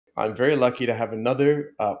I'm very lucky to have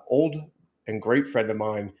another old and great friend of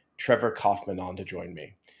mine, Trevor Kaufman, on to join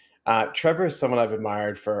me. Trevor is someone I've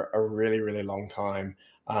admired for a really, really long time.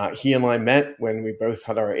 He and I met when we both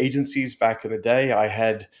had our agencies back in the day. I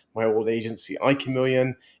had my old agency,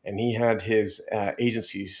 iChameleon, and he had his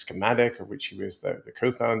agency, Schematic, of which he was the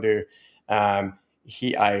co-founder. I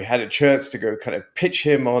had a chance to go kind of pitch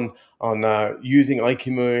him on using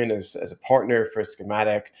iChameleon as a partner for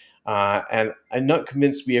Schematic. And I'm not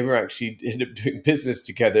convinced we ever actually ended up doing business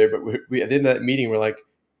together, but we at the end of that meeting, we're like,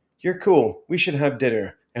 you're cool. We should have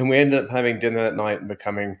dinner. And we ended up having dinner that night and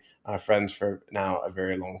becoming friends for now a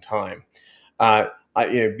very long time.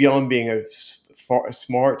 Beyond being a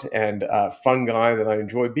smart and fun guy that I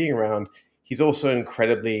enjoy being around, he's also an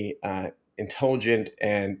incredibly intelligent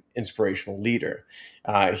and inspirational leader.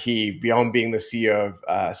 Beyond being the CEO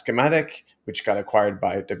of Schematic, which got acquired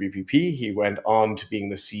by WPP, he went on to being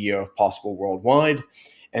the CEO of Possible Worldwide,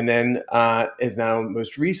 and then is now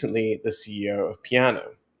most recently the CEO of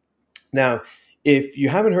Piano. Now, if you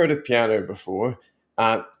haven't heard of Piano before,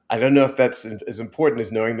 I don't know if that's as important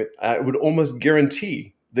as knowing that I would almost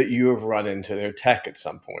guarantee that you have run into their tech at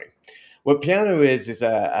some point. What Piano is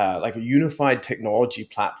like a unified technology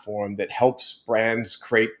platform that helps brands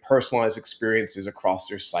create personalized experiences across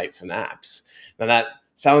their sites and apps. Now that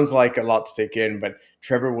sounds like a lot to take in, but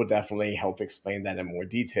Trevor will definitely help explain that in more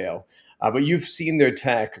detail. But you've seen their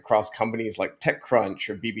tech across companies like TechCrunch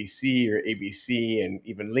or BBC or ABC and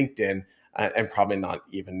even LinkedIn, and probably not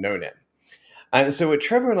even known it. And so what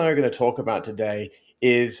Trevor and I are going to talk about today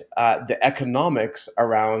is the economics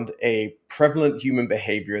around a prevalent human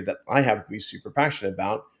behavior that I happen to be super passionate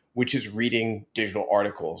about, which is reading digital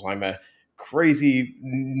articles. I'm a crazy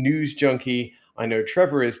news junkie. I know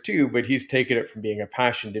Trevor is too, but he's taken it from being a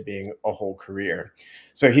passion to being a whole career.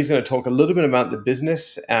 So he's going to talk a little bit about the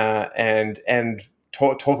business and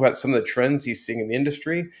talk about some of the trends he's seeing in the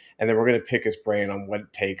industry. And then we're going to pick his brain on what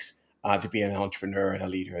it takes to be an entrepreneur and a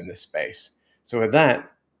leader in this space. So with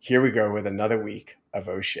that, here we go with another week of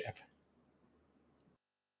Oh Ship.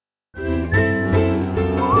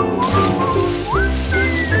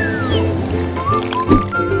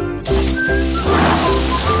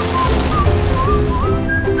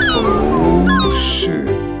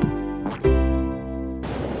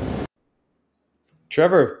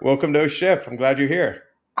 Trevor, welcome to Oh Ship. I'm glad you're here.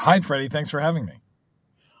 Hi, Freddie. Thanks for having me.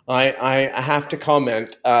 I have to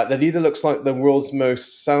comment that either looks like the world's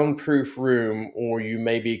most soundproof room, or you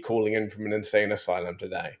may be calling in from an insane asylum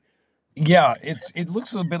today. Yeah, it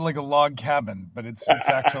looks a bit like a log cabin, but it's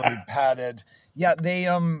actually padded. Yeah,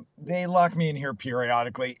 they lock me in here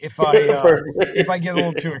periodically. If I get a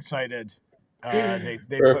little too excited,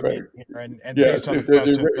 they put me in here and Yes, based on if the they're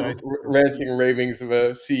questions that I think ranting and ravings of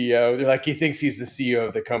a CEO, they're like, he thinks he's the CEO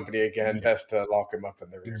of the company again. yeah, Best to lock him up in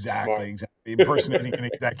the room. Smart. exactly impersonating an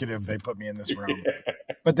executive, they put me in this room.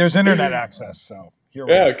 But there's internet access, so here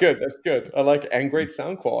we Yeah, are. good. That's good. I like and great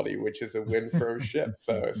sound quality, which is a win for a ship.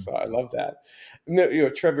 So I love that. No,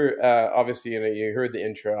 Trevor. Obviously, you heard the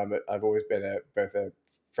intro. I've always been both a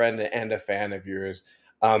friend and a fan of yours.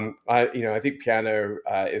 I think Piano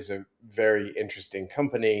is a very interesting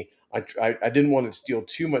company. I didn't want to steal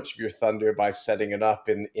too much of your thunder by setting it up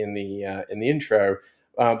in the intro.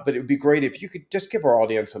 But it would be great if you could just give our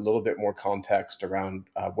audience a little bit more context around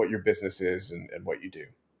what your business is and what you do.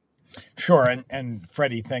 Sure, and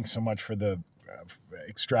Freddie, thanks so much for the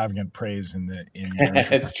extravagant praise in your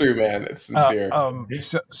intro. It's true, man. It's sincere.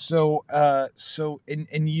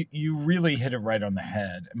 And you really hit it right on the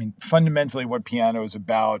head. I mean, fundamentally, what Piano is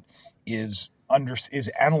about is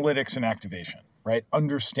analytics and activation, right?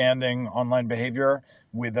 Understanding online behavior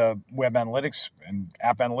with a web analytics and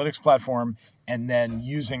app analytics platform, and then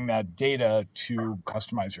using that data to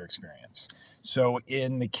customize your experience. So,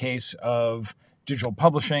 in the case of digital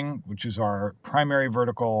publishing, which is our primary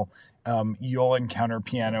vertical, you'll encounter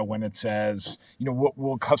Piano when it says,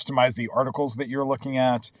 we'll customize the articles that you're looking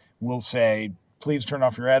at. We'll say, please turn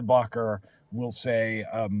off your ad blocker. We'll say,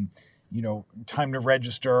 time to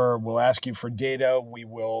register. We'll ask you for data. We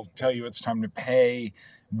will tell you it's time to pay.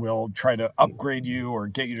 We'll try to upgrade you or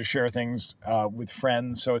get you to share things with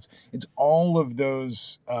friends. So it's all of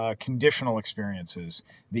those conditional experiences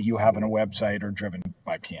that you have on a website are driven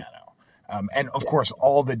by Piano. And of course,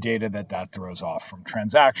 all the data that throws off from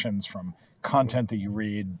transactions, from content that you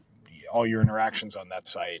read, all your interactions on that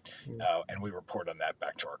site, and we report on that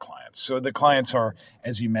back to our clients. So the clients are,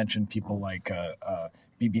 as you mentioned, people like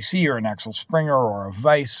BBC or an Axel Springer or a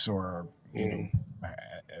Vice or,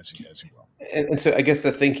 as you will. And so I guess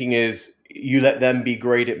the thinking is, you let them be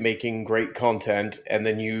great at making great content, and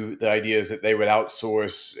then the idea is that they would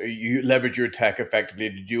outsource, you leverage your tech effectively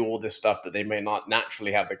to do all this stuff that they may not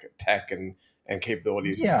naturally have the tech and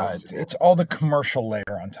capabilities Yeah, in-house to it's, do. it's all the commercial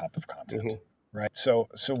layer on top of content, Hmm. right? So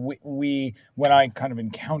we when I kind of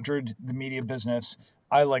encountered the media business,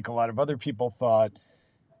 I, like a lot of other people, thought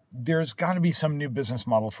there's got to be some new business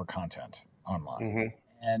model for content online. Hmm.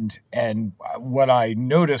 And what I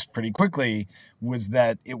noticed pretty quickly was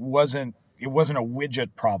that it wasn't a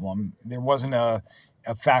widget problem. There wasn't a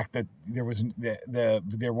fact that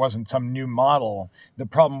there wasn't some new model. The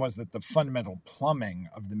problem was that the fundamental plumbing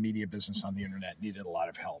of the media business on the internet needed a lot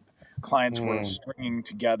of help. Clients were Mm. stringing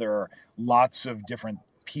together lots of different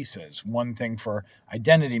pieces. One thing for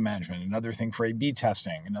identity management, another thing for A/B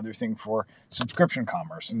testing, another thing for subscription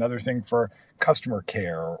commerce, another thing for customer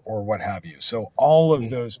care, or what have you. So all of Mm.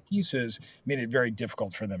 those pieces made it very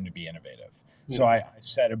difficult for them to be innovative. So Mm. I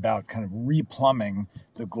set about kind of replumbing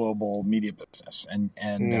the global media business, and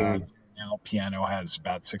Mm. now Piano has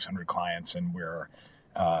about 600 clients, and we're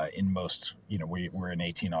in most, we're in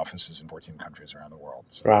 18 offices in 14 countries around the world.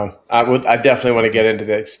 So. Wow. I definitely want to get into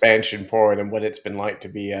the expansion part and what it's been like to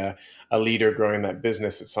be a leader growing that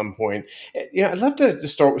business at some point. I'd love to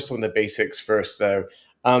just start with some of the basics first, though.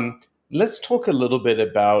 Um, let's talk a little bit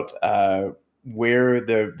about where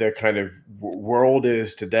the kind of world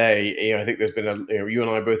is today. I think there's been you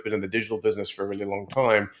and I have both been in the digital business for a really long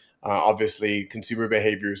time. Obviously, consumer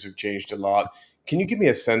behaviors have changed a lot. Can you give me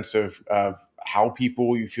a sense of how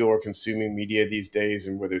people you feel are consuming media these days,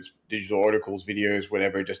 and whether it's digital articles, videos,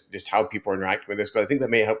 whatever, just how people are interacting with this? Because I think that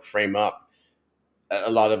may help frame up a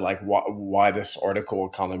lot of like why this article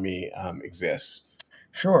economy exists.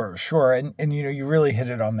 Sure, sure. And you really hit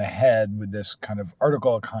it on the head with this kind of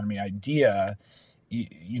article economy idea.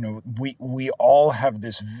 We all have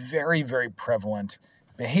this very, very prevalent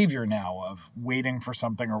behavior now of waiting for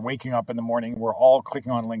something or waking up in the morning. We're all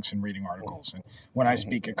clicking on links and reading articles. And when I Mhm.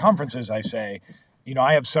 speak at conferences, I say,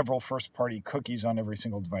 I have several first party cookies on every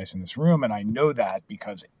single device in this room. And I know that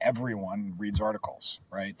because everyone reads articles,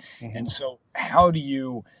 right? And Mhm. so, how do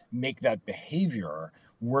you make that behavior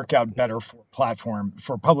work out better for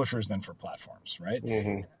publishers than for platforms, right?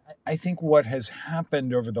 Mhm. I think what has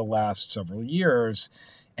happened over the last several years,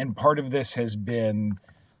 and part of this has been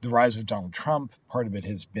the rise of Donald Trump, part of it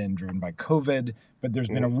has been driven by COVID, but there's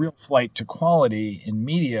been a Mhm. real flight to quality in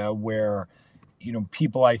media where,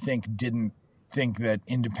 people, I think, didn't think that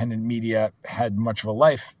independent media had much of a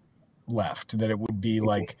life left, that it would be Mhm.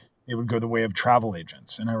 like it would go the way of travel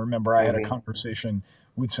agents. And I remember I had a Mhm. conversation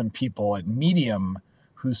with some people at Medium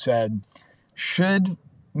who said, should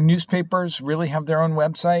newspapers really have their own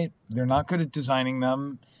website? They're not good at designing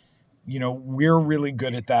them. We're really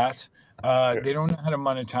good at that. Yeah. They don't know how to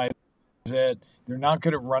monetize it. They're not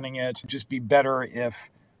good at running it. It'd just be better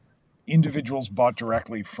if individuals bought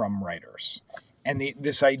directly from writers. And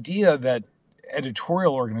this idea that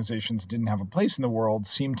editorial organizations didn't have a place in the world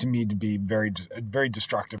seemed to me to be a very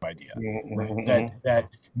destructive idea, right? That Mhm. that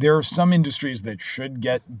there are some industries that should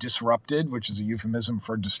get disrupted, which is a euphemism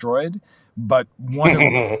for destroyed, but one of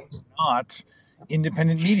them Mhm. is not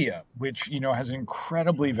independent media, which has an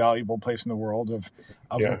incredibly valuable place in the world of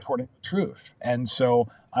Yeah. reporting the truth. And so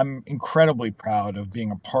I'm incredibly proud of being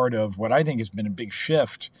a part of what I think has been a big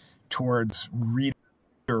shift towards reader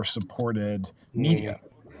supported Mhm. media.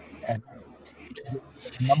 And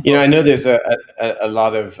the number I of know there's a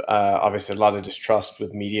lot of obviously a lot of distrust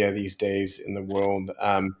with media these days in the world,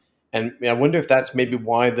 and I wonder if that's maybe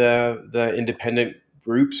why the independent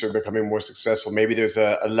groups are becoming more successful. Maybe there's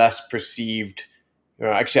a less perceived.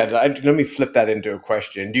 Actually, let me flip that into a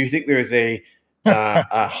question. Do you think there is a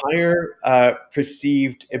higher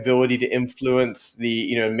perceived ability to influence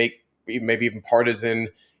the make maybe even partisan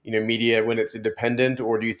media when it's independent,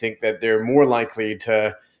 or do you think that they're more likely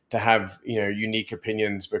to have unique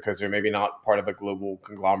opinions because they're maybe not part of a global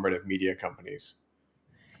conglomerate of media companies?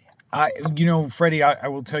 Freddie, I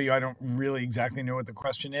will tell you, I don't really exactly know what the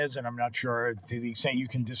question is, and I'm not sure, to the extent you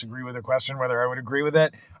can disagree with the question, whether I would agree with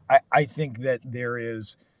it. I think that there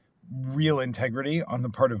is real integrity on the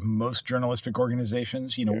part of most journalistic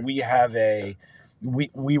organizations. Yeah,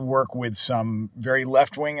 We work with some very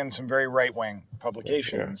left wing and some very right wing yeah,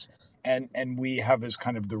 publications, and we have as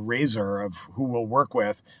kind of the razor of who we'll work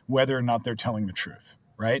with, whether or not they're telling the truth,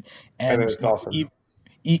 right? and And it's awesome.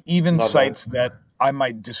 even Love that. sites that I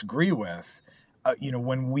might disagree with,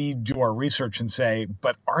 when we do our research and say,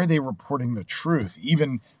 but are they reporting the truth,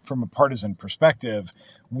 even from a partisan perspective,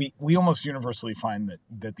 we almost universally find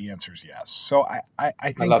that the answer is yes. So I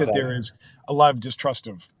I think love that that. there is a lot of distrust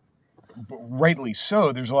of rightly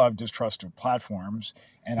so, there's a lot of distrust of platforms,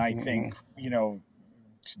 and I Mm-hmm. think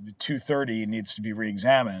the 230 needs to be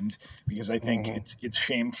reexamined, because I think Mm-hmm. it's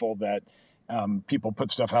shameful that people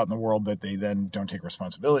put stuff out in the world that they then don't take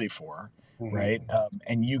responsibility for, right? Mm-hmm.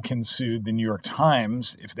 And you can sue the New York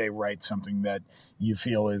Times if they write something that you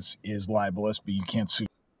feel is libelous, but you can't sue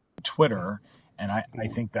Twitter. And I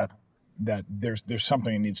Mm-hmm. think that there's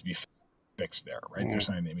something that needs to be fixed there, right? There's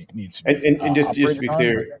Mm-hmm. something that needs to be And just to operated be on.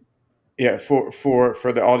 clear, yeah,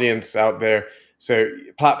 for the audience out there, so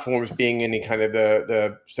platforms being any kind of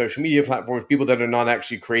the social media platforms, people that are not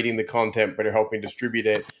actually creating the content but are helping distribute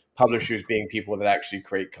it, publishers being people that actually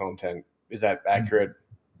create content. Is that accurate?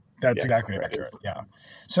 That's Yeah, exactly great. accurate. Yeah.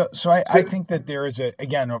 So I So think that there is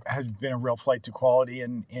again has been a real flight to quality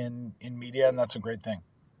in media, and that's a great thing.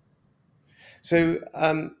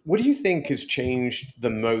 what do you think has changed the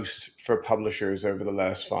most for publishers over the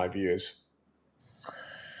last 5 years?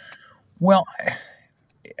 Well,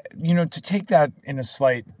 to take that in a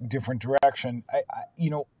slight different direction,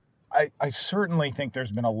 I certainly think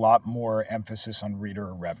there's been a lot more emphasis on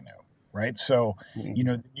reader revenue, right? So, Mm-hmm.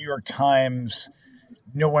 the New York Times,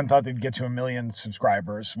 no one thought they'd get to 1 million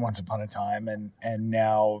subscribers once upon a time, and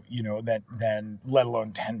now that then let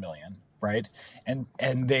alone 10 million, right? And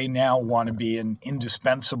they now want to be an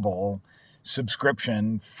indispensable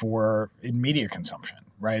subscription for in media consumption,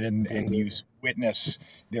 right? And you Mm-hmm. witness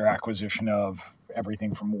their acquisition of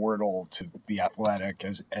everything from Wordle to the Athletic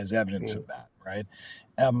as evidence of that, right?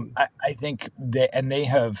 I think they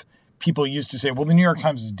have people used to say, well, the New York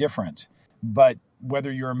Times is different, but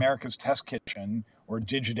whether you're America's Test Kitchen or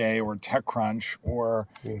Digiday or TechCrunch or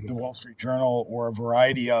the Mm-hmm. Wall Street Journal or a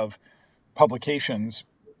variety of publications,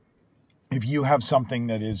 if you have something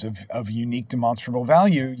that is of unique demonstrable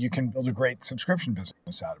value, you can build a great subscription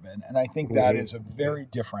business out of it. And I think that Mm-hmm. is a very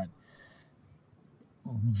different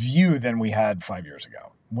view than we had 5 years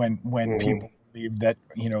ago, when Mm-hmm. people believe that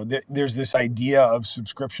there's this idea of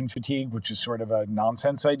subscription fatigue, which is sort of a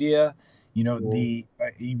nonsense idea. The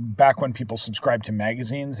back when people subscribed to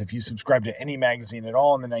magazines, if you subscribed to any magazine at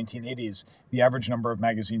all in the 1980s, the average number of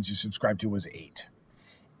magazines you subscribed to was 8.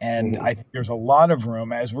 And Mm-hmm. I think there's a lot of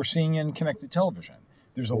room, as we're seeing in connected television.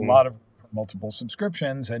 There's a Mm-hmm. lot of room for multiple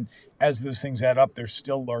subscriptions, and as those things add up, they're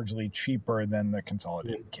still largely cheaper than the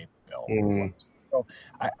consolidated cable bill was. Mm-hmm. So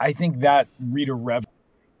I think that reader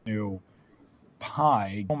revenue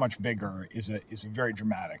pie, so much bigger, is a very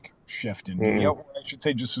dramatic shift in media. Mm-hmm. Or I should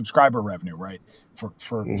say, just subscriber revenue, right? For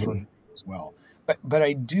Mm-hmm. as well. But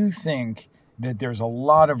I do think that there's a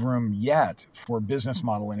lot of room yet for business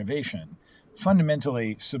model innovation.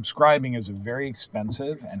 Fundamentally, subscribing is a very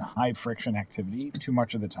expensive and high friction activity too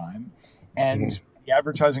much of the time, Mm-hmm. and the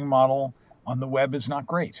advertising model on the web is not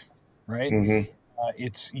great, right? Mm-hmm.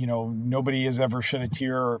 It's nobody has ever shed a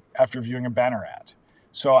tear after viewing a banner ad.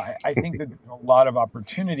 So I think that there's a lot of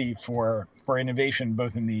opportunity for innovation,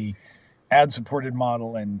 both in the ad supported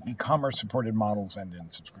model and e-commerce supported models, and in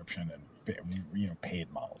subscription and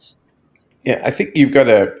paid models. Yeah, I think you've got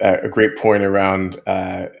a great point around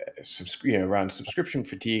around subscription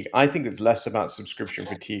fatigue. I think it's less about subscription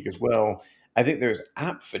fatigue as well. I think there's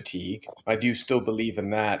app fatigue. I do still believe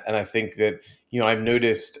in that, and I think that I've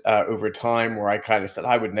noticed over time where I kind of said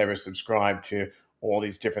I would never subscribe to all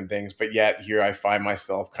these different things, but yet here I find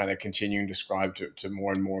myself kind of continuing to subscribe to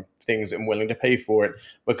more and more things and willing to pay for it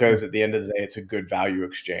because at the end of the day, it's a good value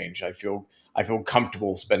exchange. I feel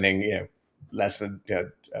comfortable spending less than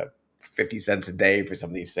 50 cents a day for some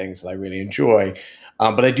of these things that I really enjoy.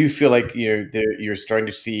 But I do feel like you're starting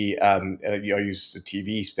to see. I use the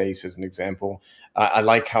TV space as an example. I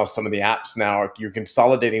like how some of the apps now you're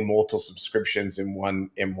consolidating multiple subscriptions in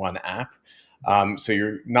one app. So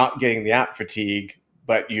you're not getting the app fatigue,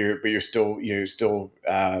 but you're still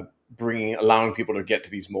bringing allowing people to get to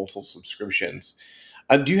these multiple subscriptions.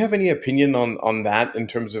 Do you have any opinion on that in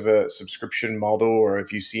terms of a subscription model, or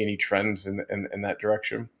if you see any trends in that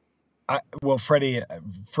direction? Well, Freddie,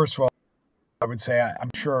 first of all, I would say I'm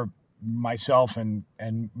sure myself and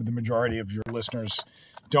the majority of your listeners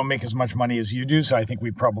don't make as much money as you do, so I think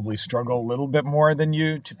we probably struggle a little bit more than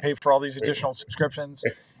you to pay for all these additional subscriptions.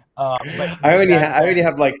 I only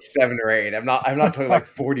have like 7 or 8. I'm not talking like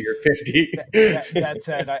 40 or 50. That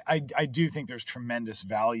said, I do think there's tremendous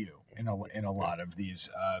value in a lot of these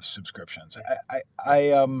subscriptions.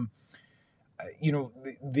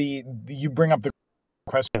 You bring up the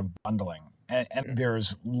question of bundling, and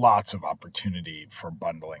there's lots of opportunity for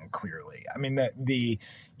bundling. Clearly, I mean the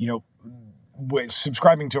you know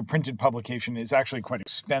subscribing to a printed publication is actually quite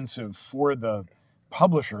expensive for the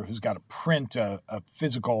publisher who's got to print a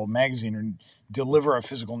physical magazine or deliver a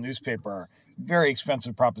physical newspaper, very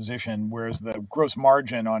expensive proposition, whereas the gross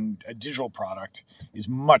margin on a digital product is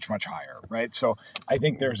much, much higher, right? So I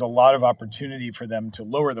think there's a lot of opportunity for them to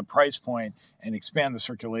lower the price point and expand the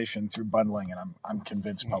circulation through bundling, and I'm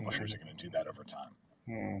convinced publishers are going to do that over time.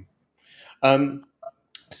 Mm. Um,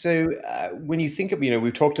 when you think of,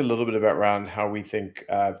 we've talked a little bit about around how we think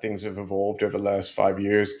things have evolved over the last 5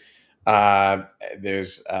 years.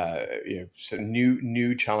 There's some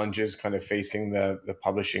new challenges kind of facing the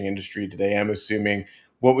publishing industry today. I'm assuming.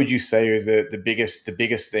 What would you say is the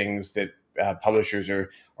biggest things that publishers are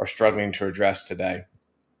struggling to address today?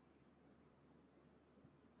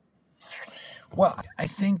 Well, I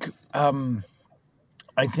think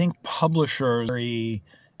publishers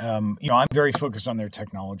I'm very focused on their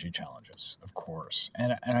technology challenges, of course,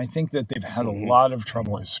 and I think that they've had a Hmm. lot of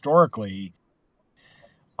trouble historically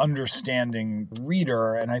understanding the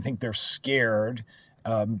reader, and I think they're scared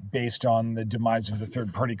based on the demise of the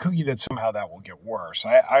third-party cookie that somehow that will get worse.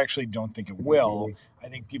 I actually don't think it will. I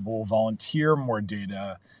think people will volunteer more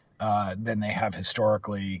data than they have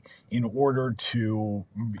historically in order to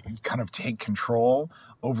kind of take control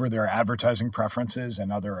over their advertising preferences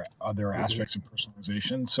and other Hmm. aspects of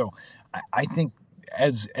personalization. So I think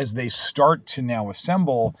as they start to now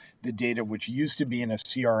assemble the data, which used to be in a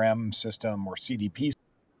CRM system or CDP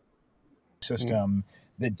system,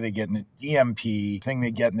 that they get in a DMP thing,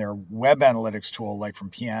 they get in their web analytics tool like from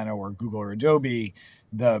Piano or Google or Adobe,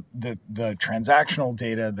 the transactional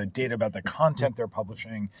data, the data about the content they're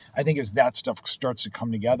publishing. I think as that stuff starts to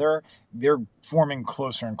come together, they're forming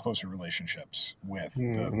closer and closer relationships with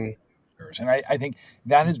the Hmm. readers. And I think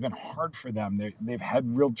that has been hard for them. They've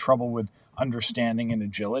had real trouble with understanding and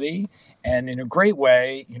agility. And in a great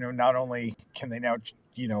way, not only can they now,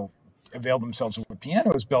 avail themselves of what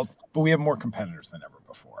Piano has built, but we have more competitors than ever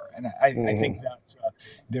before. And I think Hmm. that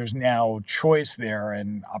there's now choice there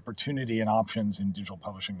and opportunity and options in digital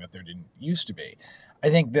publishing that there didn't used to be. I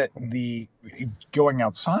think that the going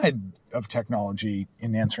outside of technology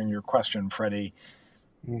in answering your question, Freddie,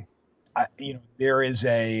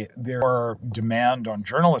 there are demand on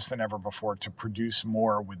journalists than ever before to produce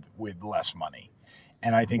more with less money,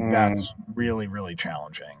 and I think Hmm. that's really really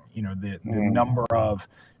challenging. The number of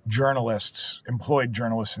employed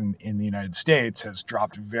journalists in the United States has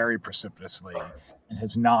dropped very precipitously and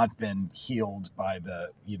has not been healed by the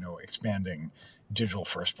expanding digital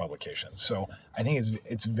first publications. So I think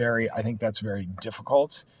that's very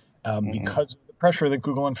difficult Hmm. because of the pressure that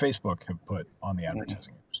Google and Facebook have put on the Hmm.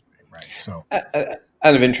 advertising industry. Right. So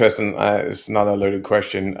Out of interest, and it's not a loaded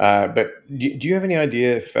question, but do you have any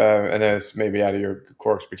idea if, I know it's maybe out of your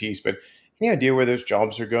core expertise, but any idea where those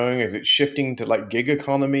jobs are going? Is it shifting to like gig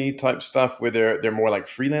economy type stuff where they're more like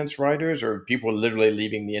freelance writers, or people literally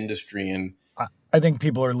leaving the industry and I think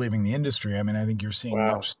people are leaving the industry. I mean, I think you're seeing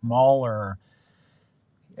wow. much smaller.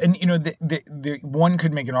 And one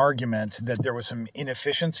could make an argument that there was some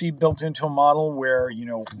inefficiency built into a model where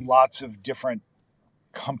lots of different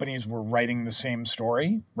companies were writing the same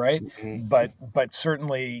story, right? Mhm. But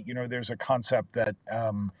certainly, there's a concept that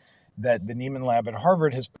the Neiman Lab at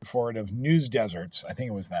Harvard has put forward of news deserts. I think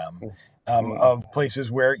it was them, Mhm. of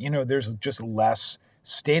places where there's just less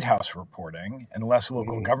state house reporting and less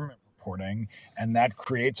local Mhm. government reporting, and that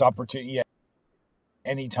creates opportunity.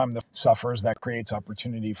 Anytime that suffers, that creates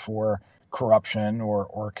opportunity for corruption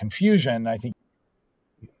or confusion. I think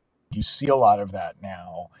you see a lot of that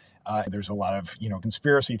now. There's a lot of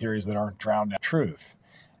conspiracy theories that aren't drowned out in truth,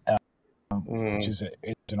 which Mhm. is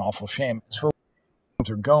it's an awful shame. As for where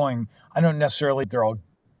they're going, I don't necessarily think they're all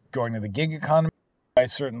going to the gig economy. I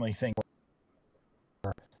certainly think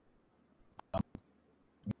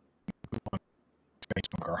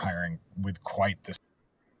Facebook are hiring with quite the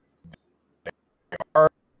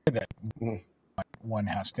start that Mhm. one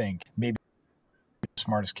has to think maybe the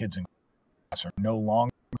smartest kids in class are no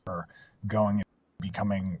longer going and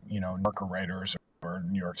becoming New Yorker writers or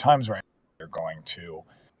New York Times writers. They're going to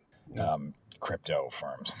crypto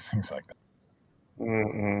firms and things like that.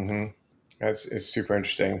 Mhm. That's it's super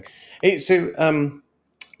interesting. Hey,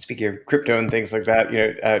 speaking of crypto and things like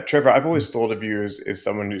that, Trevor, I've always thought of you as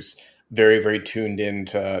someone who's very, very tuned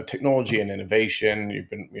into technology and innovation. You've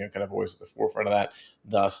been, kind of always at the forefront of that.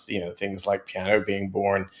 Thus, things like piano being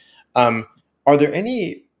born. Um, are there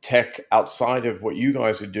any tech outside of what you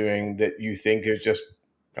guys are doing that you think is just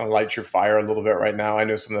kind of lights your fire a little bit right now? I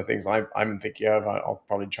know some of the things I'm thinking of. I'll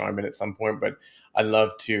probably chime in at some point, but I'd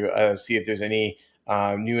love to see if there's any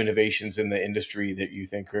new innovations in the industry that you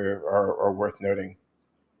think are worth noting.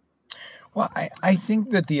 Well, I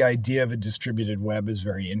think that the idea of a distributed web is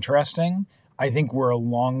very interesting. I think we're a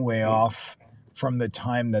long way off from the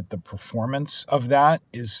time that the performance of that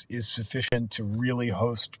is sufficient to really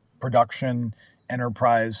host production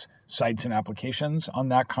enterprise sites and applications on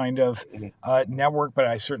that kind of Mhm. network. But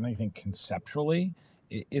I certainly think conceptually,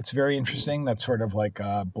 it's very interesting. That's sort of like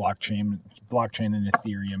a blockchain and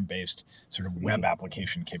Ethereum based sort of web Mhm.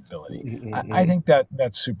 application capability. I Mhm. think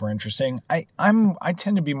that's super interesting. I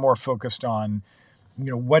tend to be more focused on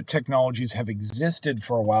what technologies have existed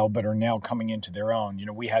for a while but are now coming into their own.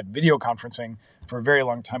 We had video conferencing for a very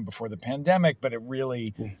long time before the pandemic, but it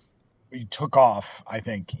really Mhm. took off, I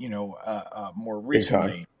think, more Big time.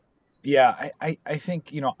 recently. Yeah, I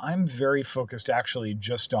think I'm very focused actually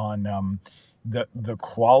just on the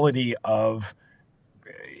quality of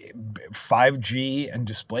 5G and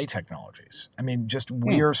display technologies. I mean, just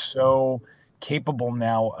we Hmm. are so capable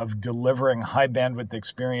now of delivering high bandwidth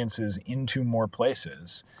experiences into more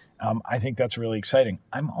places. I think that's really exciting.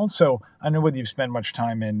 I don't know whether you've spent much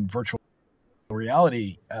time in virtual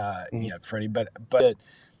reality Mhm. yet, Freddie, but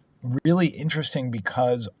really interesting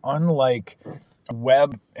because unlike a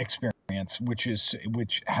web experience,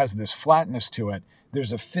 which has this flatness to it,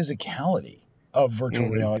 there's a physicality of virtual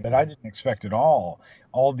Mhm. reality that I didn't expect at all.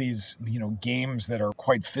 All these, games that are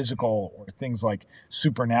quite physical, or things like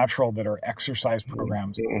Supernatural that are exercise Mhm.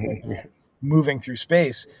 programs, things like that, Mhm. moving through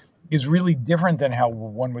space, is really different than how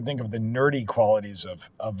one would think of the nerdy qualities of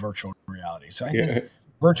virtual reality. So I think Yeah.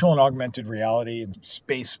 virtual and augmented reality and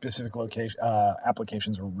space specific location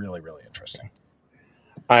applications are really, really interesting.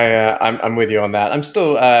 I'm with you on that. I'm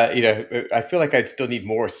still, I feel like I'd still need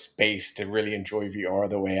more space to really enjoy VR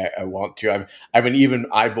the way I want to. I've been even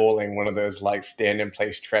eyeballing one of those like stand in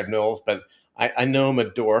place treadmills, but I know I'm a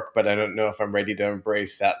dork, but I don't know if I'm ready to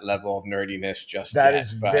embrace that level of nerdiness just That yet.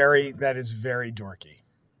 is But very dorky.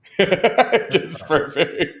 it's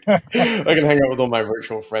perfect. I can hang out with all my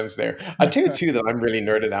virtual friends there. I tell you too that I'm really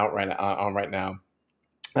nerded out on right now.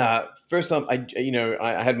 First off,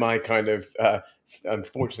 I had my kind of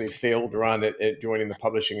unfortunately failed run at joining the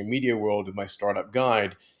publishing and media world with my startup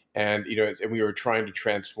guide, and and we were trying to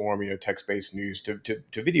transform text-based news to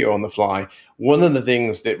video on the fly. One of the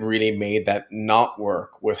things that really made that not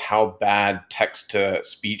work was how bad text to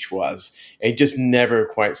speech was. It just never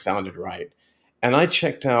quite sounded right. And I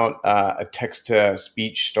checked out a text to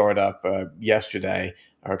speech startup yesterday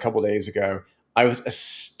or a couple days ago. I was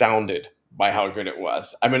astounded by how good it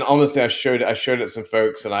was. I mean, honestly, I showed it to some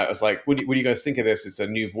folks, and I was like, what do you guys think of this?" It's a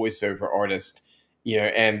new voiceover artist,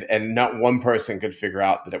 and not one person could figure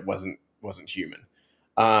out that it wasn't human.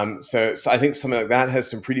 So I think something like that has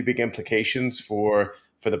some pretty big implications for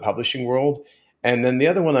the publishing world. And then the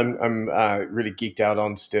other one I'm really geeked out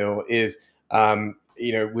on still is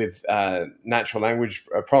with natural language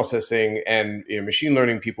processing and machine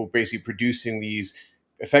learning, people basically producing these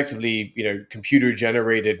effectively, computer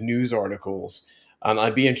generated news articles. And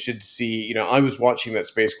I'd be interested to see, I was watching that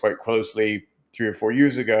space quite closely 3 or 4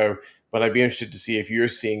 years ago, but I'd be interested to see if you're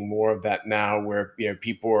seeing more of that now where,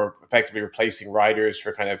 people are effectively replacing writers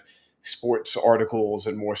for kind of sports articles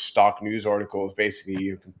and more stock news articles,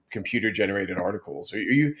 basically computer generated articles. Are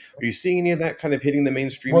you seeing any of that kind of hitting the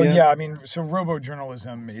mainstream Well, yet? yeah, I mean, so robo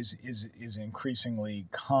journalism is increasingly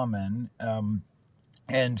common,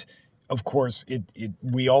 and of course,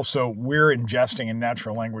 we're ingesting and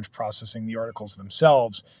natural language processing the articles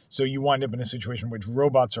themselves. So you wind up in a situation in which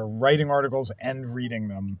robots are writing articles and reading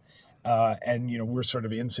them, and we're sort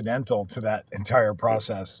of incidental to that entire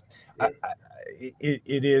process.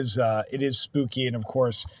 It is spooky, and of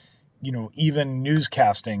course, even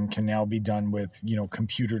newscasting can now be done with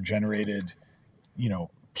computer generated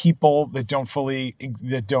people that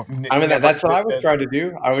don't I mean, never that's what I was existed. trying to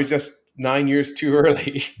do. I was just 9 years too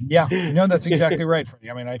early. Yeah, no, that's exactly right,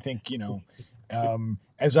 Freddie. I mean, I think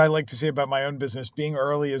as I like to say about my own business, being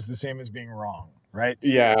early is the same as being wrong, right?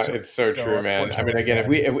 Yeah, So, it's so so true, man. I mean,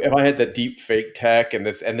 unfortunately, again, if I had the deep fake tech and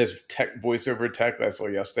this tech voiceover tech that I saw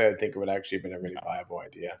yesterday, I think it would actually have been a really yeah, viable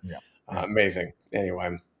idea. yeah, yeah. Amazing.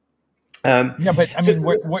 Anyway, Yeah, but I so mean,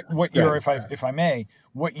 what go you're, ahead. if I may,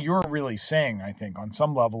 what you're really saying, I think, on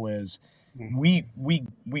some level, is Mm,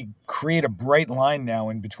 we create a bright line now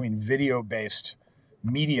in between video based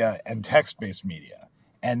media and text based media,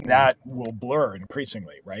 and mm, that will blur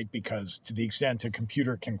increasingly, right? Because to the extent a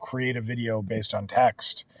computer can create a video based on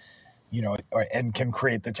text, and can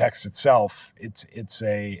create the text itself, it's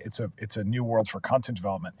a new world for content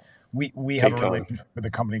development. We have big a time. relationship with a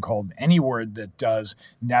company called Anyword that does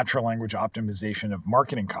natural language optimization of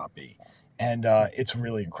marketing copy, and it's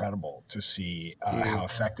really incredible to see Mm, how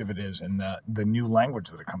effective it is in the new language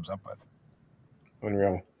that it comes up with.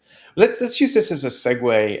 unreal. Let's use this as a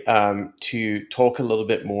segue to talk a little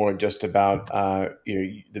bit more just about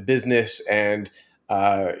the business and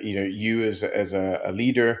you as a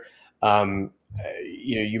leader.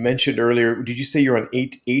 You mentioned earlier. Did you say you're on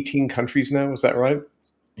 18 countries now? Is that right?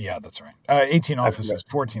 Yeah, that's right. 18 That's right. offices,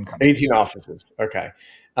 14 countries. 18 offices. Okay.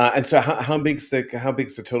 And so how big's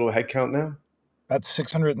the total headcount now? That's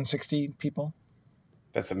 660 people.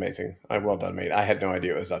 That's amazing. Well done, mate. I had no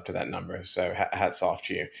idea it was up to that number. So hats off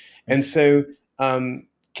to you. And Thank you. so,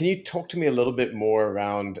 can you talk to me a little bit more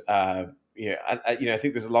around? I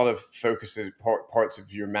think there's a lot of focuses parts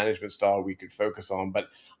of your management style we could focus on, but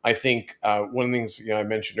I think one of the things I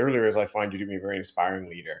mentioned earlier is I find you to be a very inspiring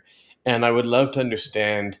leader, and I would love to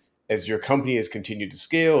understand as your company has continued to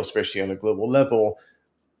scale, especially on a global level.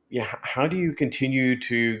 Yeah, how do you continue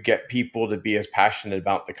to get people to be as passionate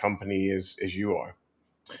about the company as you are?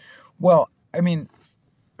 Well, I mean,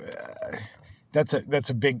 that's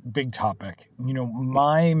a big topic. My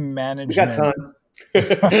We got management. time.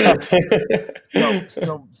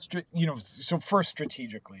 So first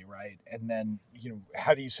strategically, right, and then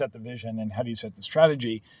how do you set the vision and how do you set the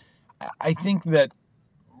strategy? I think that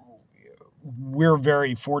we're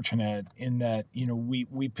very fortunate in that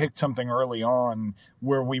we picked something early on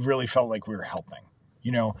where we really felt like we were helping.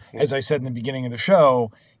 As I said in the beginning of the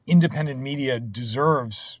show, independent media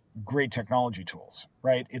deserves great technology tools,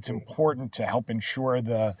 right? It's important to help ensure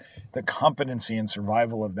the competency and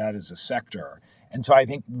survival of that as a sector. And so I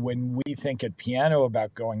think when we think at Piano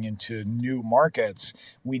about going into new markets,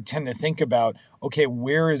 we tend to think about, okay,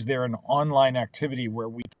 where is there an online activity where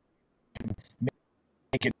we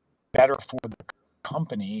make it better for the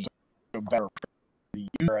company, so better for the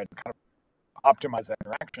user, and kind of optimize that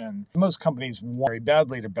interaction. Most companies want very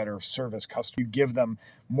badly to better service customers. You give them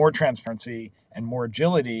more transparency and more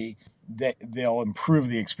agility, they'll improve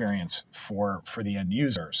the experience for the end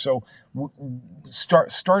user. So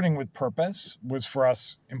starting with purpose was for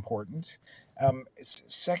us important.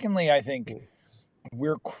 Secondly, I think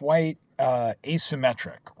we're quite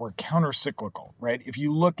asymmetric or counter-cyclical, right? If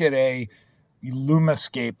you look at a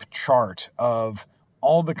Lumascape chart of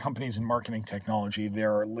all the companies in marketing technology,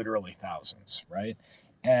 there are literally thousands, right?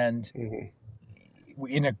 And Mhm.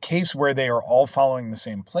 in a case where they are all following the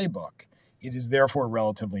same playbook, it is therefore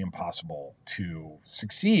relatively impossible to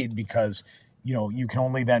succeed because you can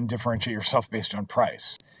only then differentiate yourself based on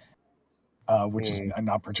price, which is Mm.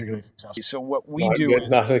 not particularly successful. So what we Not do good. is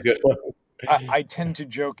Not a good one. I tend to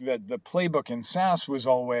joke that the playbook in SaaS was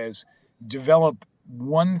always develop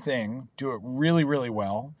one thing, do it really, really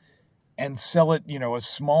well, and sell it, as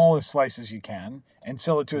small a slice as you can, and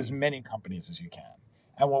sell it to as Mhm. many companies as you can.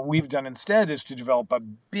 And what we've done instead is to develop a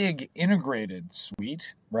big integrated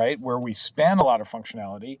suite, right, where we span a lot of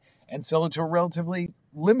functionality and sell it to a relatively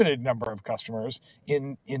limited number of customers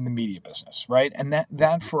in the media business, right? And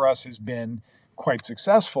that for us has been quite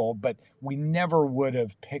successful, but we never would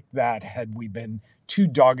have picked that had we been too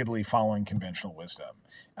doggedly following conventional wisdom.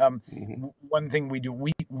 Mhm. One thing we do,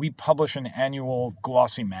 we publish an annual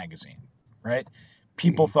glossy magazine, right?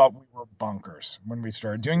 People Mhm. thought we were bonkers when we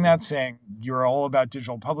started doing that, saying you're all about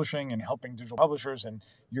digital publishing and helping digital publishers, and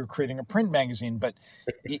you're creating a print magazine. But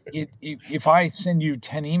if I send you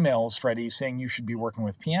 10 emails, Freddie, saying you should be working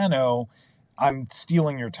with Piano, I'm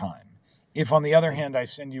stealing your time. If, on the other hand, I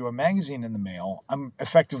send you a magazine in the mail, I'm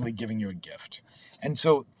effectively giving you a gift. And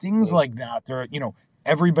so things Mhm. like that,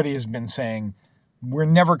 everybody has been saying we're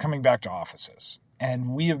never coming back to offices.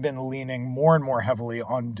 And we have been leaning more and more heavily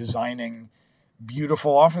on designing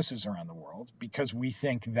beautiful offices around the world because we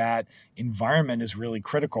think that environment is really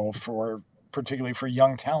critical for particularly for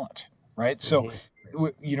young talent, right? So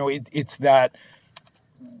Mhm. it's that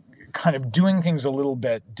kind of doing things a little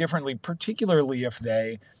bit differently, particularly if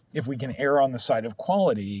we can err on the side of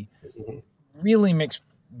quality, Mhm. really makes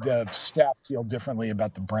the staff feel differently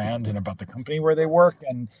about the brand and about the company where they work,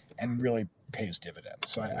 and really pays dividends.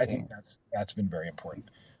 So I think that's been very important.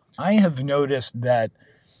 I have noticed that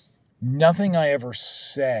nothing I ever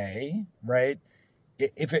say, right?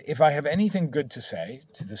 If I have anything good to say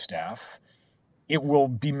to the staff, it will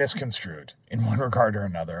be misconstrued in one regard or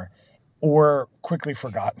another, or quickly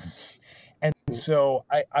forgotten. And so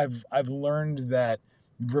I've learned that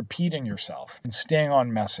repeating yourself and staying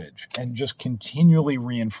on message and just continually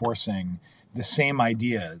reinforcing the same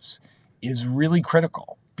ideas is really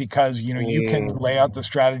critical because you can Mm. lay out the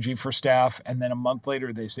strategy for staff and then a month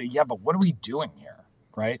later they say, yeah, but what are we doing here,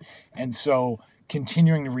 right? And so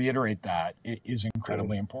continuing to reiterate that is Mhm.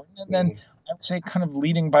 incredibly important. And then Mhm. I'd say kind of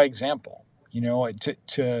leading by example,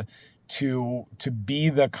 to be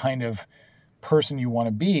the kind of person you want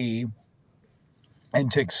to be and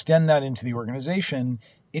to extend that into the organization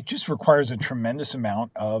it just requires a tremendous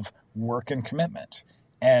amount of work and commitment.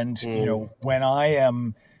 And, Mm. when I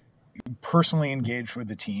am personally engaged with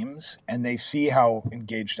the teams and they see how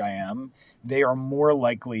engaged I am, they are more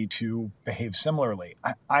likely to behave similarly.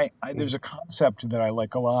 There's a concept that I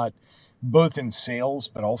like a lot, both in sales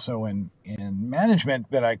but also in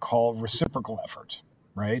management, that I call reciprocal effort,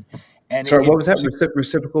 right? And Sorry, it what was that?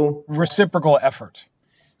 Reciprocal reciprocal effort.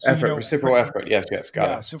 So effort. Reciprocal effort. Yes, yes, got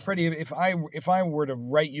yeah. it. So Freddie, if I were to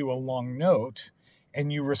write you a long note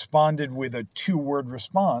and you responded with a 2-word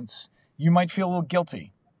response, you might feel a little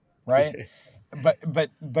guilty, right?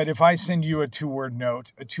 But if I send you a 2-word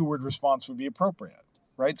note, a 2-word response would be appropriate,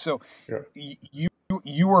 right? So Yeah.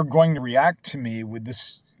 you are going to react to me with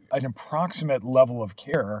this an approximate level of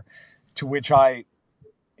care to which I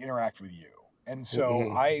interact with you. And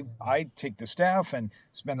so Mhm. I take the staff and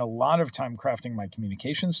spend a lot of time crafting my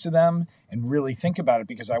communications to them and really think about it,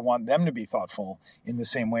 because I want them to be thoughtful in the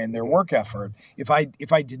same way in their Mhm. work effort. If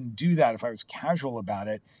I didn't do that, if I was casual about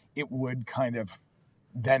it, it would kind of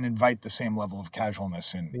then invite the same level of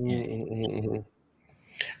casualness in. Mhm, mhm, mhm.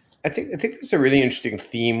 I think there's a really interesting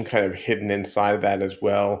theme kind of hidden inside of that as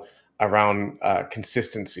well around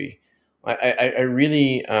consistency. I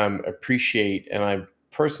really appreciate, and I've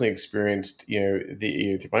personally experienced,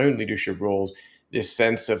 through my own leadership roles, this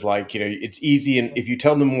sense of like, it's easy, and if you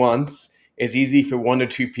tell them once, it's easy for one or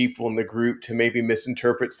two people in the group to maybe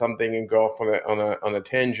misinterpret something and go off on a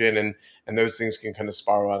tangent, and those things can kind of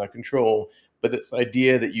spiral out of control. But this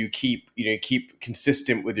idea that you keep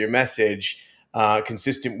consistent with your message,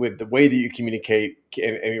 consistent with the way that you communicate,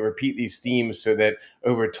 and you repeat these themes so that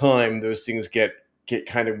over time those things get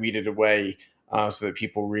kind of weeded away, so that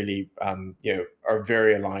people really are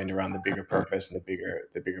very aligned around the bigger purpose and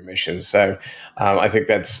the bigger mission. So I think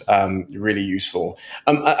that's really useful.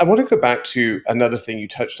 I want to go back to another thing you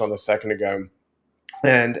touched on a second ago,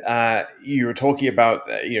 and you were talking about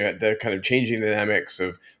the kind of changing dynamics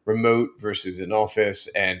of remote versus in office,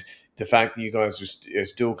 and the fact that you guys are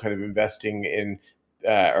still kind of investing in,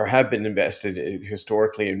 or have been invested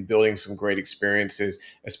historically in building some great experiences,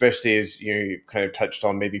 especially as you kind of touched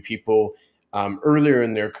on, maybe people earlier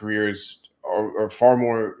in their careers are far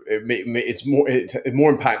more. It's more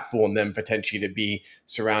impactful in them potentially to be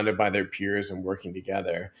surrounded by their peers and working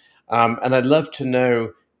together. And I'd love to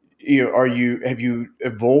know, have you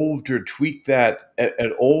evolved or tweaked that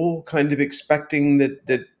at all, kind of expecting that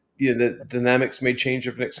the dynamics may change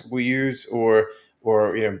over the next couple of years, or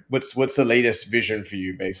what's the latest vision for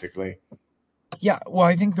you, basically? Yeah, well,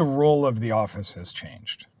 I think the role of the office has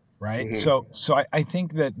changed, right? Hmm. So I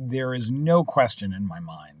think that there is no question in my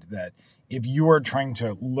mind that if you are trying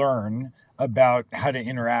to learn about how to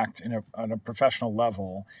interact on a professional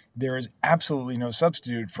level, there is absolutely no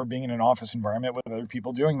substitute for being in an office environment with other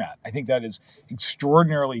people doing that. I think that is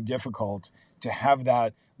extraordinarily difficult to have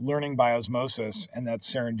that learning by osmosis and that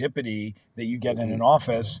serendipity that you get in Hmm. an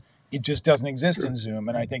office. It just doesn't exist Sure. in Zoom.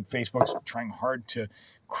 And I think Facebook's trying hard to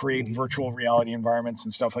create Hmm. virtual reality environments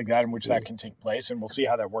and stuff like that in which that can take place, and we'll see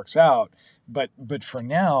how that works out. But for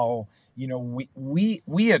now,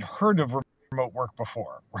 we had heard of remote work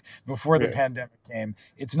before the Yeah. pandemic came.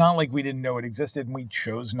 It's not like we didn't know it existed, and we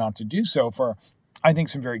chose not to do so for, I think,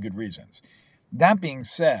 some very good reasons. That being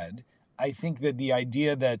said, I think that the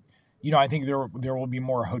idea that, I think there will be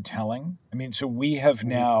more hoteling. I mean, so we have Hmm.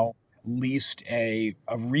 now leased a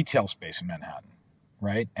retail space in Manhattan,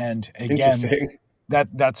 right? And again, Interesting.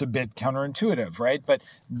 that's a bit counterintuitive, right? But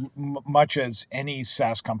much as any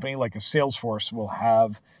SaaS company like a Salesforce will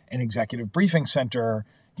have an executive briefing center,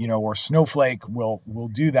 or Snowflake will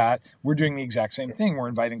do that. We're doing the exact same thing. We're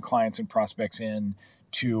inviting clients and prospects in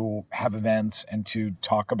to have events and to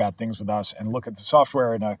talk about things with us and look at the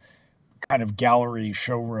software in a kind of gallery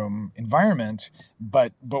showroom environment,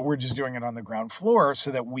 but we're just doing it on the ground floor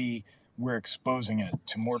so that we're exposing it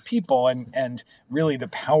to more people. And really the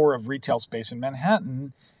power of retail space in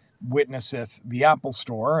Manhattan witnesseth the Apple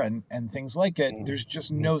Store and things like it. There's just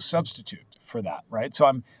Hmm. no substitute for that, right?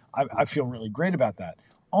 So I feel really great about that.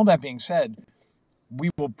 All that being said, we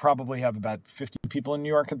will probably have about 50 people in New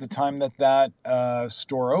York at the time that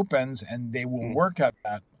store opens, and they will Hmm. work at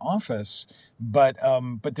that office. But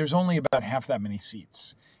there's only about half that many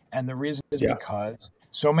seats, and the reason is Yeah. because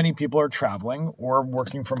so many people are traveling or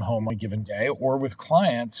working from home on a given day, or with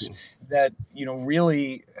clients that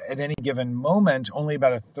really at any given moment only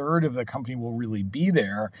about a third of the company will really be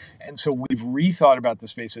there, and so we've rethought about the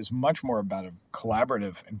space as much more about a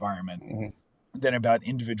collaborative environment Hmm. than about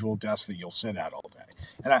individual desks that you'll sit at all day.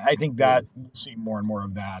 And I think that mm, we'll see more and more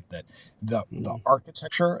of that. That the mm,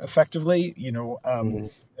 architecture, effectively, mm,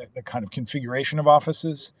 the kind of configuration of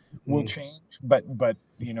offices will mm, change. But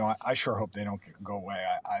I sure hope they don't go away.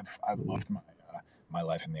 I've mm. loved my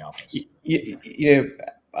life in the office.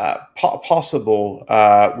 Possible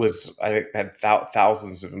was, I think, had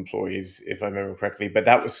thousands of employees, if I remember correctly, but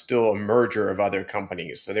that was still a merger of other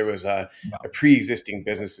companies. So there was Yeah. a pre-existing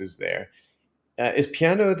businesses there. Is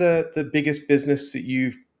Piano the biggest business that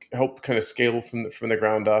you've helped kind of scale from the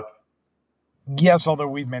ground up? Yes, although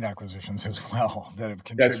we've made acquisitions as well that have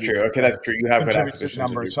That's contributed true. Okay, that's true. You have got contributed acquisitions in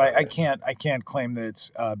numbers. your So I can't claim that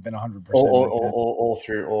it's been 100% my business.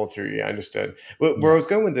 all through. Yeah, I understood. Where Yeah. I was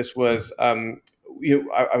going with this was,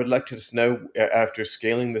 I would like to just know, after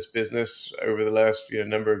scaling this business over the last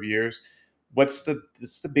number of years, what's the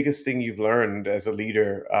biggest thing you've learned as a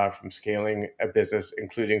leader from scaling a business,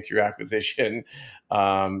 including through acquisition,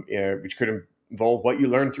 which could involve what you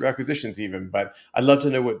learned through acquisitions even. But I'd love to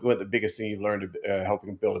know what the biggest thing you've learned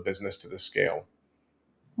helping build a business to this scale.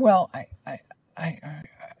 Well,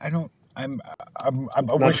 I don't. I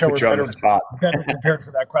Not to wish I were put you on the spot. better prepared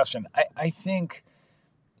for that question. I think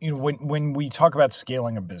when we talk about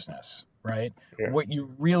scaling a business, right? Yeah. What you're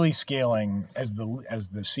really scaling as the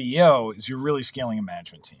CEO is you're really scaling a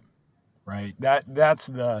management team, right? That's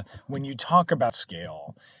the when you talk about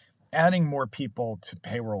scale, adding more people to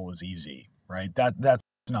payroll is easy, right? That's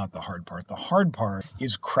not the hard part. The hard part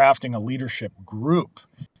is crafting a leadership group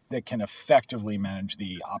that can effectively manage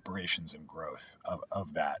the operations and growth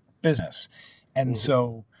of that business. And Mhm,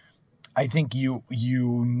 so I think you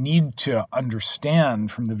need to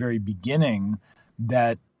understand from the very beginning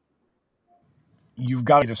that you've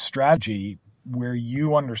got a strategy where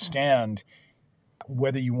you understand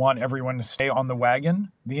whether you want everyone to stay on the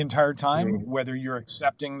wagon the entire time, mhm, whether you're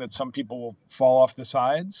accepting that some people will fall off the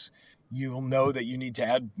sides, you'll know that you need to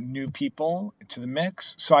add new people to the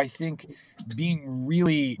mix. So I think being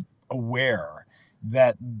really aware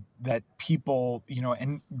that people,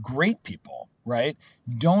 and great people, right,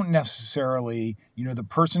 don't necessarily, the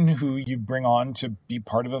person who you bring on to be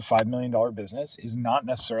part of a $5 million business is not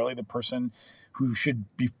necessarily the person who should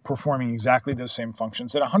be performing exactly those same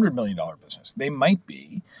functions at a $100 million business. They might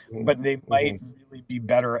be, mhm, but they might mhm, really be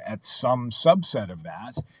better at some subset of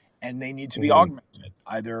that, and they need to be mhm. augmented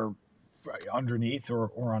either underneath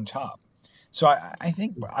or on top. So I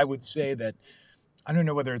think I would say that I don't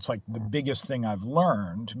know whether it's like the biggest thing I've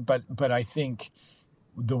learned, but I think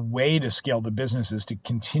the way to scale the business is to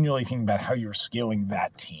continually think about how you're scaling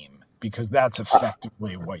that team because that's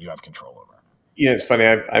effectively what you have control over. It's funny.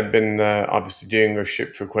 I've been obviously doing a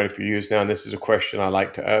ship for quite a few years now, and this is a question I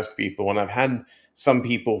like to ask people. And I've had some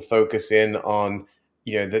people focus in on,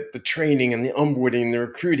 the training and the onboarding, the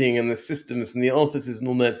recruiting and the systems and the offices and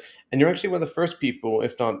all that. And you're actually one of the first people,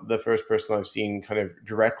 if not the first person I've seen, kind of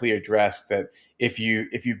directly address that. If you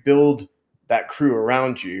build that crew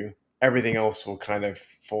around you, everything else will kind of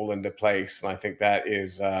fall into place. And I think that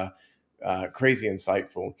is crazy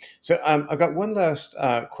insightful. So I've got one last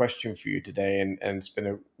question for you today, and it's been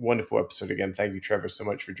a wonderful episode again. Thank you, Trevor, so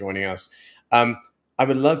much for joining us. Um, I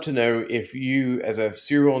would love to know if you, as a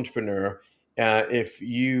serial entrepreneur, if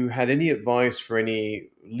you had any advice for any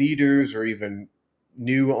leaders or even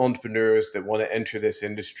new entrepreneurs that want to enter this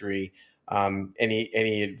industry.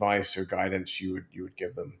 Any advice or guidance you would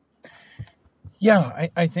give them? Yeah,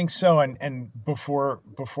 I think so. And before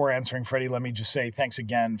answering Freddie, let me just say thanks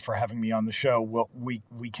again for having me on the show.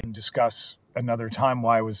 We can discuss another time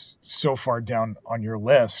why I was so far down on your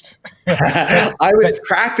list. but I was but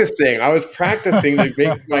practicing. I was practicing to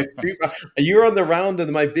make my soup. You're on the round of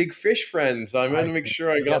my big fish friends. I'm going I to make see.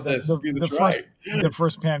 sure I Yeah, got this, do the this first right.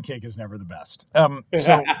 pancake is never the best.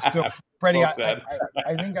 So Freddie, Well I, I said.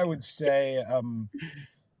 I think I would say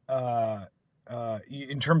uh,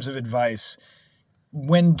 in terms of advice,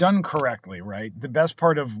 when done correctly, right? The best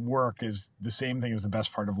part of work is the same thing as the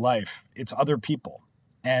best part of life. It's other people.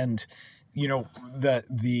 And you know,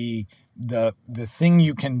 the thing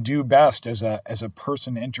you can do best as a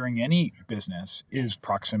person entering any business is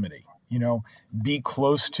proximity. Be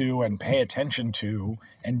close to and pay attention to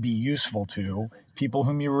and be useful to people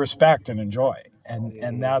whom you respect and enjoy.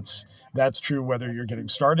 And that's true whether you're getting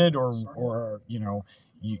started or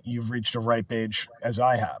you've reached a ripe age as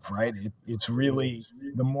I have, right? It's really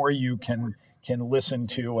the more you can listen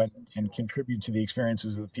to and contribute to the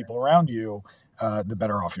experiences of the people around you, the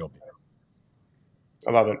better off you'll be.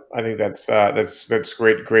 I love it. I think that's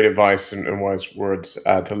great advice and wise words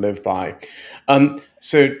to live by.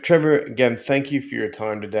 So, Trevor, again, thank you for your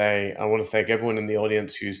time today. I want to thank everyone in the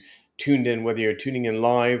audience who's tuned in, whether you're tuning in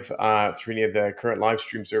live through any of the current live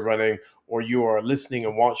streams they're running, or you are listening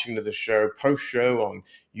and watching to the show post-show on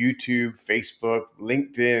YouTube, Facebook,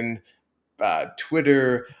 LinkedIn,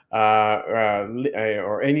 Twitter,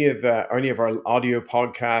 or any of our audio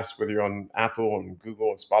podcasts, whether you're on Apple and Google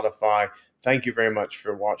and Spotify. Thank you very much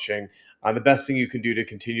for watching. The best thing you can do to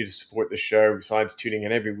continue to support the show, besides tuning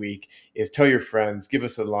in every week, is tell your friends, give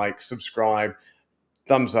us a like, subscribe,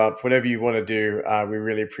 thumbs up, whatever you want to do. We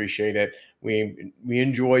really appreciate it. We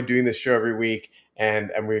enjoy doing this show every week,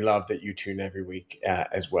 and we love that you tune every week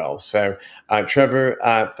as well. So, Trevor,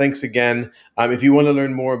 thanks again. If you want to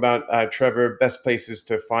learn more about Trevor, best places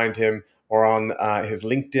to find him are on his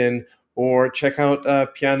LinkedIn, or check out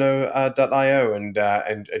piano.io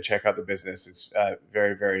and check out the business. It's a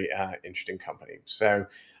very, very interesting company. So,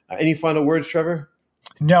 any final words, Trevor?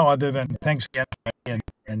 No, other than thanks again,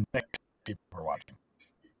 and thank people for watching.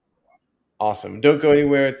 Awesome. Don't go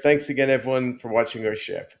anywhere. Thanks again, everyone, for watching our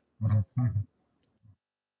ship. Mm-hmm.